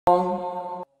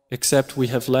Except we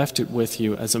have left it with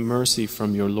you as a mercy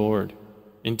from your Lord.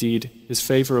 Indeed, His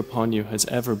favor upon you has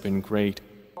ever been great.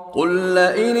 قل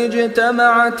لئن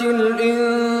اجتمعت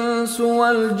الإنس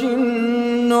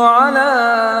والجن على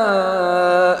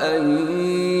أن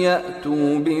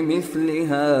يأتوا بمثل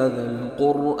هذا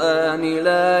القرآن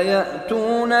لا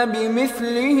يأتون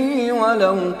بمثله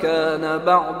ولو كان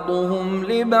بعضهم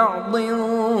لبعض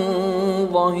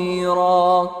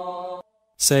ظهيرا.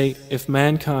 Say, if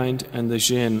mankind and the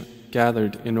jinn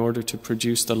gathered in order to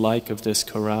produce the like of this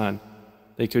Quran,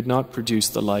 they could not produce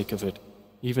the like of it,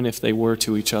 even if they were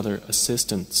to each other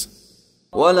assistants.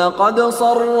 وَلَقَدْ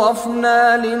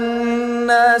صَرَّفْنَا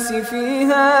لِلنَّاسِ فِي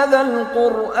هَذَا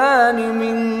الْقُرْآنِ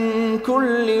مِنْ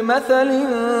كُلِّ مَثَلٍ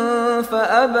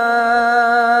فَأَبَى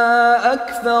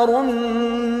أَكْثَرُ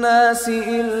النَّاسِ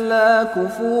إِلَّا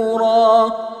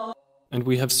كُفُورًا. And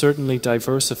we have certainly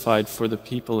diversified for the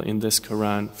people in this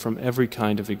Quran from every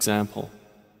kind of example,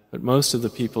 but most of the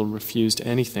people refused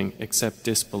anything except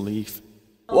disbelief.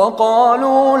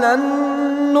 وَقَالُوا لَن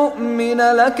نُّؤْمِنَ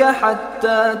لَكَ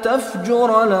حَتَّى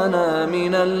تَفْجُرَ لَنَا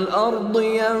مِنَ الْأَرْضِ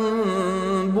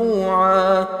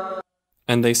يَنبُوعًا.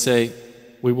 And they say,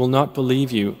 we will not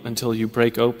believe you until you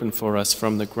break open for us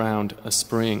from the ground a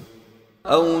spring.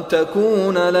 أَوْ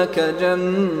تَكُونَ لَكَ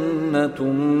جَنَّةٌ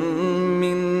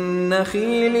مِّن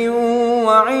نَّخِيلٍ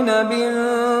وَعِنَبٍ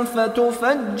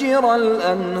فَتُفَجِّرَ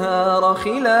الْأَنْهَارَ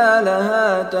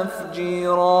خِلَالَهَا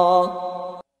تَفْجِيرًا.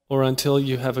 Or until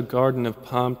you have a garden of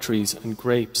palm trees and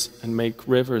grapes and make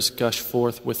rivers gush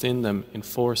forth within them in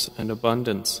force and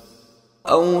abundance.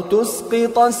 أو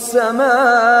تسقط السماء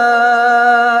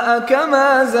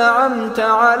كما زعمت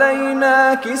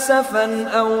علينا كسفا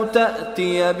أو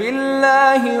تأتي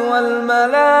بالله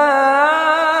والملائكة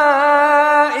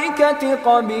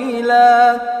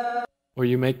قبيلا. Or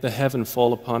you make the heaven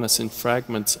fall upon us in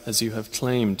fragments as you have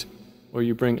claimed, or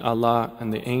you bring Allah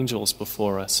and the angels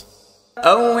before us.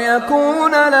 أو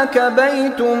يكون لك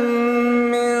بيت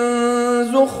من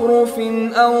زخرف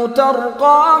أو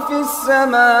ترقى في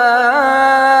السماء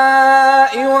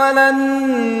ولن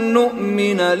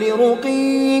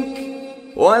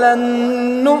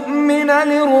نؤمن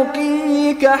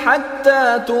لرقيك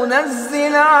حتى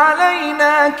تنزل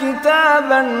علينا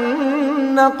كتابا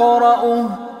نقرأه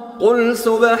قل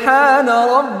سبحان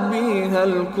ربي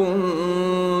هل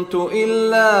كنت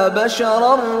إلا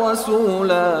بشرا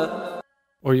رسولا.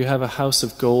 Or you have a house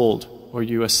of gold, or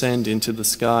you ascend into the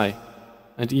sky,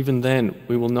 and even then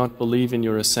we will not believe in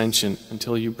your ascension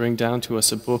until you bring down to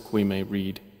us a book we may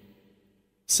read.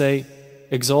 Say,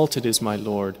 exalted is my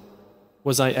Lord.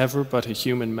 Was I ever but a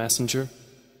human messenger?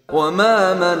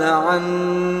 وما منع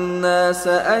الناس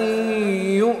أن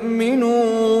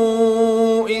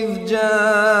يؤمنوا إذ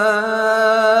جاءهم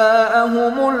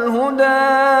الهدى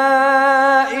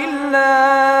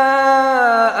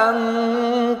إلا أن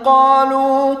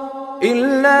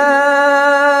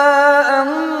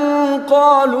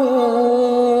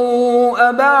قالوا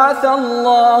أبعث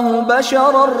الله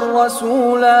بشرا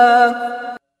رسولا.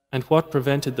 And what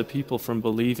prevented the people from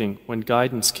believing when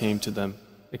guidance came to them,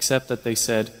 except that they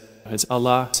said, has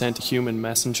Allah sent a human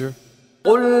messenger?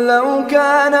 قل لو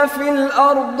كان في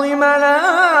الأرض ملائكة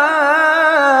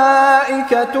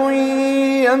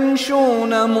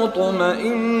يمشون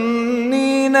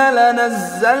مطمئنين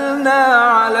لنزلنا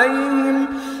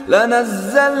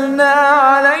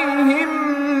عليهم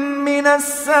من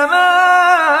السماء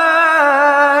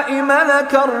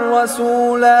ملكا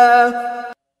رسولا.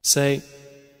 Say,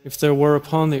 if there were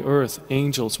upon the earth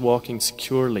angels walking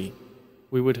securely,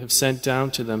 we would have sent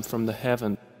down to them from the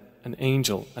heaven an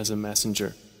angel as a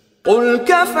messenger. قل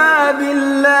كفى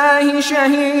بالله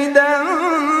شهيدا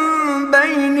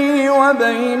بيني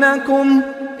وبينكم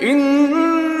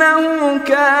إنه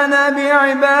كان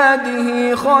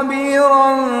بعباده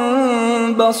خبيرا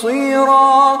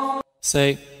بصيرا.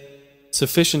 Say,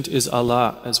 sufficient is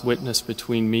Allah as witness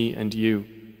between me and you.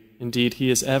 Indeed,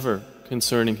 He is ever,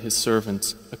 concerning His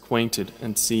servants, acquainted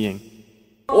and seeing.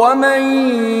 ومن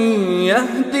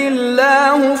يهد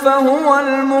الله فهو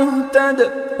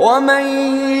المهتد ومن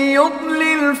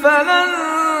يضلل فلن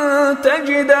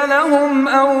تجد لهم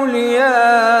أولياء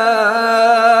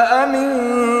من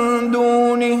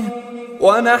دونه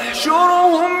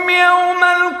ونحشرهم يوم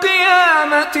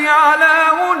القيامة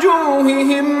على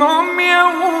وجوههم عميا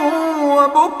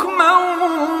وبكما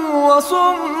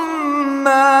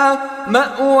وصما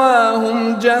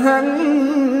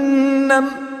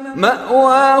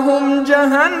مأواهم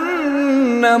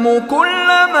جهنم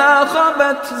كلما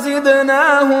خبت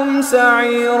زدناهم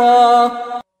سعيرا.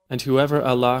 And whoever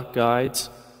Allah guides,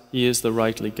 he is the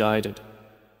rightly guided.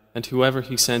 And whoever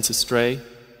He sends astray,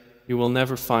 You will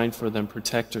never find for them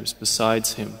protectors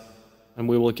besides him, and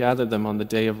we will gather them on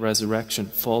the day of resurrection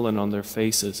fallen on their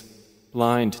faces,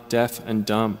 blind, deaf and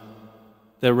dumb.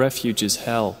 Their refuge is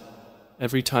hell.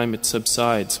 Every time it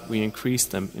subsides, we increase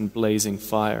them in blazing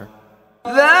fire.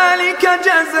 ذلك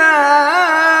جزاؤهم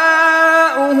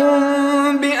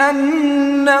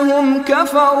بأنهم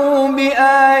كفروا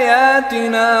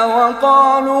بآياتنا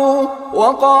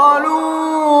وقالوا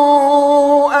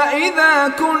أإذا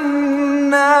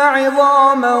كنا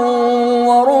عظاما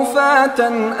ورفاتا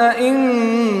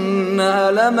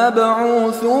أإنا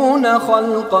لمبعوثون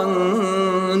خلقا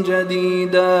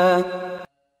جديدا.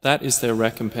 That is their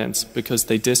recompense because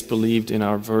they disbelieved in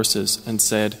our verses and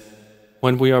said,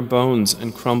 when we are bones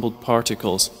and crumbled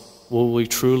particles, will we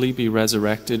truly be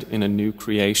resurrected in a new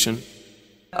creation?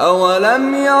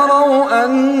 أَوَلَمْ يَرَوْا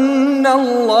أَنَّ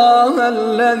اللَّهَ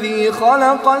الَّذِي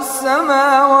خَلَقَ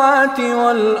السَّمَاوَاتِ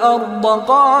وَالْأَرْضَ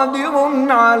قَادِرٌ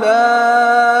عَلَىٰ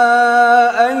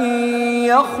أَن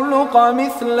يَخْلُقَ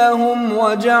مِثْلَهُمْ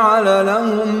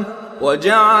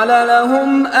وجعل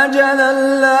لهم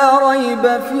أجلا لا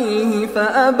ريب فيه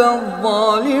فأبى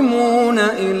الظالمون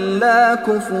إلا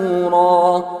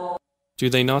كفورا. Do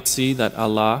they not see that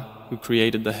Allah, who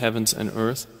created the heavens and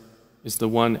earth, is the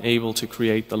one able to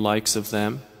create the likes of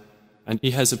them, and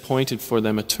He has appointed for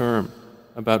them a term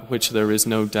about which there is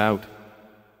no doubt,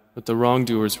 but the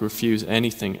wrongdoers refuse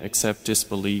anything except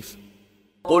disbelief.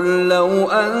 قل لو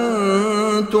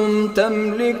أنتم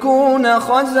تملكون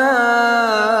خزائن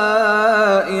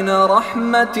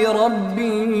رحمة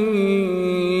ربي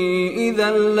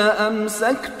إذا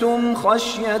لأمسكتم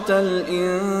خشية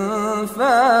الإنفاق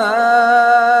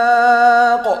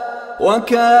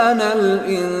وكان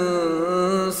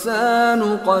الإنسان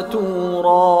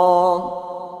قتورا.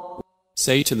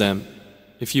 Say to them,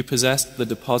 if you possessed the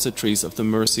depositories of the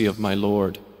mercy of my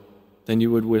Lord, then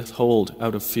you would withhold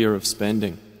out of fear of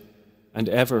spending, and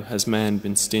ever has man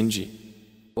been stingy.